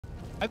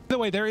By the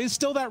way, there is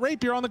still that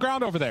rapier on the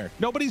ground over there.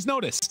 Nobody's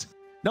noticed.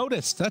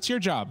 Noticed. That's your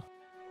job.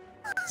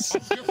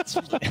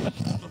 I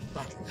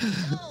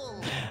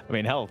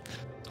mean, hell,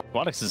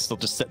 Aquatics is still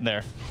just sitting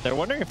there. They're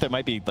wondering if they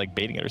might be like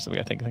baiting it or something.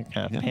 I think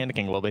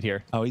panicking a little bit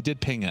here. Oh, he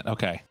did ping it.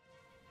 Okay.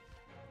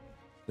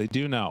 They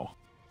do know.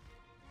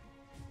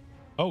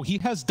 Oh, he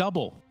has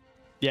double.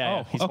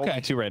 Yeah, he's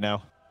holding 2 right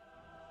now.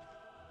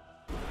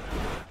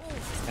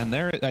 And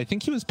there, I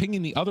think he was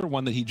pinging the other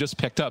one that he just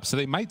picked up, so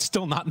they might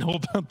still not know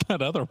about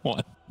that other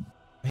one.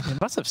 They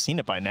must have seen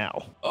it by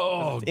now.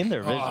 Oh, in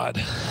their God.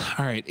 vision.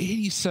 All right,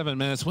 87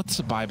 minutes. What's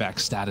the buyback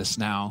status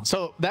now?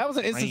 So that was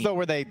an instance, though,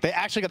 where they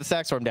actually got the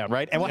stack storm down,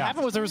 right? And what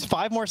happened was there was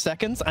 5 more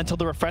seconds until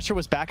the refresher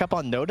was back up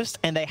on noticed,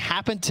 and they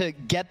happened to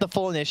get the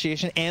full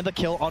initiation and the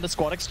kill onto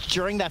Squadix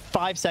during that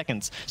 5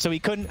 seconds. So he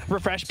couldn't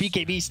refresh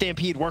BKB,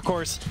 Stampede,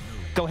 Workhorse,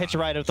 go hitch a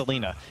ride out the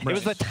Lena. Right.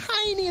 It was the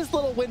tiniest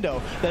little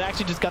window that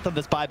actually just got them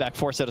this buyback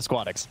force out of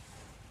Squadix.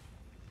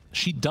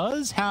 She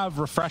does have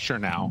refresher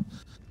now,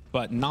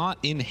 but not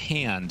in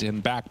hand,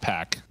 in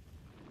backpack. I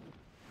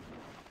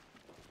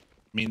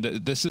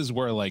mean, this is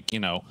where, like, you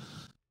know...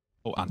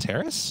 Oh,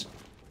 Antares?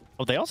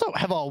 Oh, they also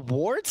have a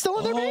ward still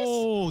in their base?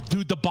 Oh,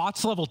 dude, the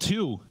bot's level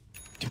 2.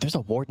 Dude, there's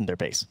a ward in their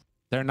base.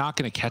 They're not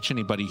going to catch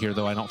anybody here,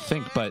 though, I don't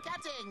think, but...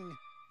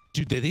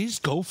 Dude, did they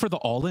just go for the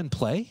all-in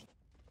play?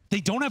 They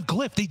don't have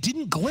glyph. They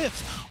didn't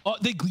glyph.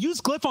 They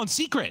used glyph on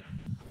secret.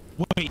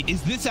 Wait,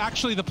 is this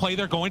actually the play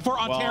they're going for?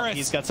 Antares. Well,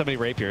 he's got so many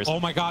rapiers. Oh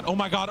my god, oh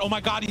my god, oh my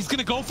god, he's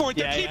gonna go for it.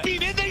 They're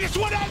keeping in, they just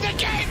went out of the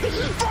game!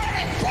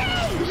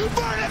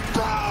 Verdict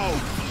Bro!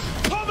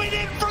 Coming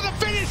in for the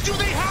finish, do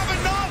they have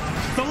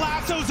enough? The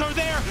lassos are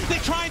there, they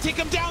try and take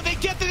him down, they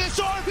get the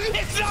disarm,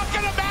 it's not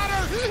gonna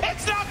matter!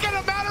 It's not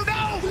gonna matter,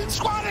 no!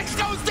 Squadix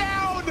goes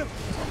down!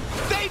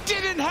 They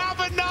didn't have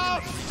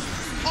enough!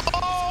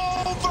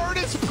 Oh,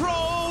 Virtus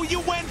Pro, you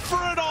went for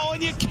it all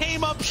and you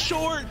came up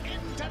short!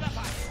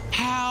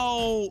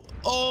 How?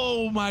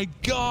 Oh my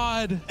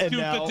god. And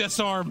dude, now, the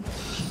disarm.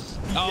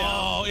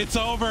 Oh, it's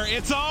over.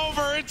 It's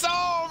over. It's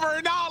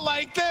over. Not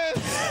like this.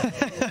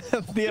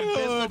 The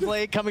Abyssal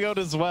Blade coming out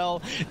as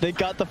well. They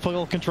got the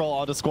full control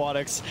onto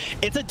Squadix.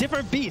 It's a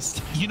different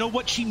beast. You know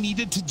what she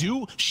needed to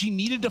do? She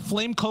needed to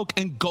flame cloak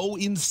and go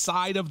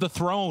inside of the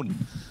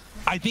throne.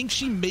 I think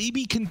she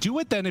maybe can do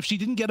it then if she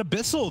didn't get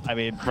abyssal. I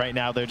mean, right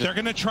now they're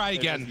going to try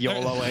again.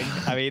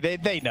 YOLOing. I mean,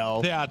 they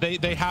know. Yeah,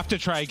 they have to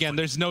try again.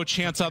 There's no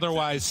chance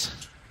otherwise.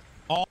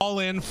 All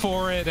in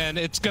for it, and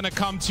it's going to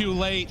come too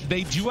late.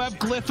 They do have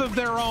glyph of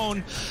their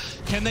own.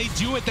 Can they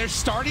do it? They're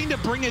starting to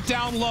bring it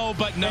down low,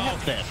 but no.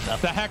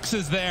 The hex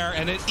is there,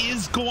 and it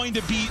is going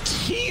to be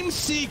Team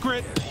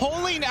Secret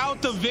pulling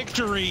out the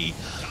victory.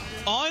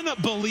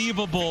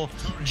 Unbelievable.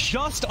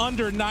 Just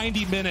under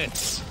 90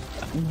 minutes.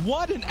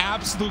 What an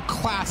absolute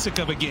classic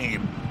of a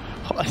game.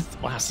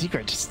 Wow,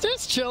 Secret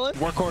just chilling.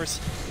 Workhorse,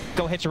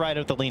 go hitch a ride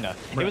out the Lena.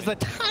 Right. It was the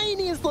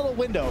tiniest little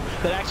window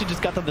that actually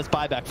just got them this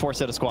buyback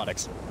force out of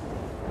Squadix.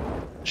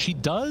 She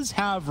does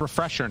have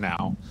refresher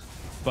now,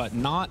 but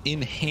not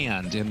in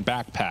hand, in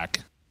backpack.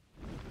 I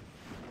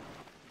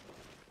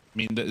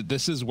mean,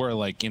 this is where,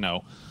 like, you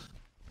know...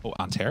 Oh,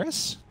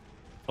 Antares?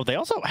 Oh, they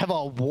also have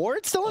a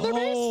ward still in their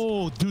base?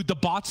 Oh, dude, the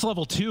bot's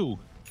level 2.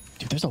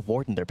 Dude, there's a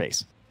ward in their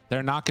base.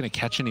 They're not going to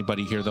catch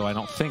anybody here, though, I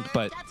don't think,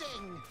 but...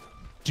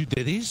 Dude,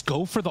 did they just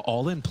go for the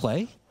all-in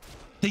play?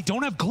 They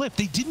don't have glyph.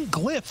 They didn't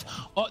glyph.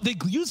 They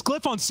used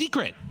glyph on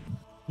secret.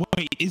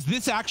 Wait, is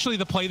this actually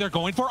the play they're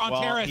going for?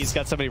 Antares. Well, he's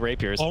got so many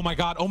rapiers. Oh my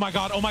god, oh my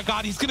god, oh my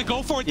god, he's going to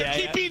go for it. They're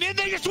keeping in,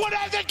 they just went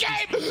out of the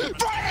game! Virtus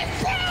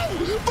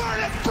Pro!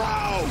 Virtus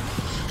Pro!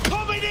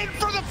 Coming in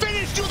for the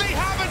finish, do they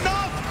have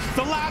enough?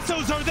 The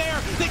lassos are there,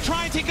 they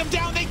try and take him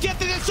down, they get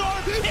the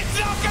disarm, it's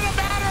not going to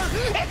matter!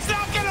 It's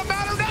not going to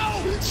matter,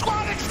 no!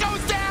 Squadix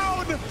goes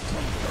down!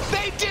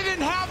 They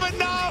didn't have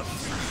enough!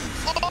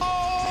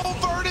 Oh,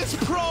 Virtus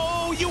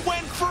Pro, you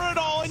went for it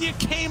all and you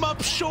came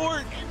up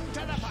short.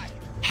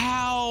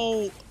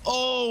 How?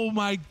 Oh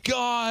my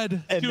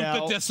god. And dude,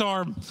 now, the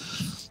disarm.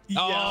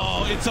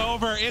 Oh, it's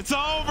over. It's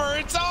over.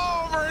 It's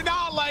over.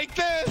 Not like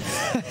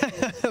this.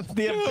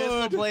 The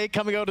Abyssal Blade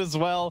coming out as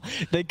well.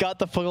 They got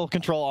the full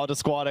control onto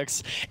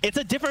Squadix. It's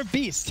a different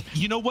beast.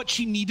 You know what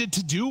she needed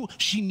to do?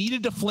 She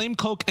needed to flame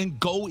cloak and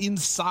go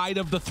inside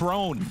of the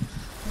throne.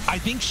 I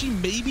think she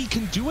maybe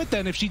can do it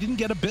then if she didn't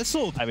get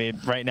abyssal. I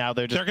mean, right now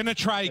they're going to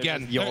try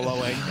again.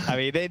 YOLOing. I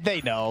mean,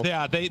 they know.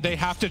 Yeah, they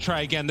have to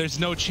try again. There's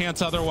no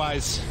chance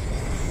otherwise.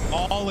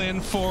 All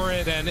in for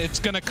it, and it's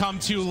going to come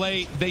too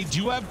late. They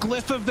do have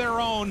glyph of their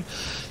own.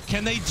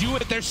 Can they do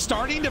it? They're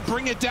starting to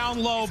bring it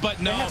down low,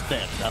 but no.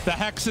 The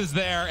hex is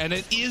there, and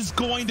it is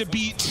going to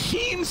be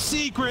Team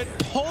Secret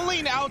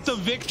pulling out the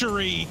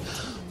victory.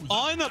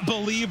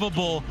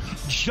 Unbelievable.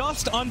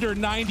 Just under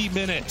 90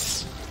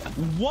 minutes.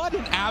 What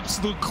an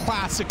absolute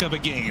classic of a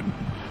game.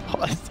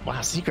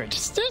 Wow, Secret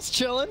just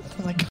chilling.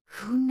 Like,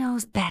 who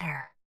knows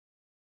better?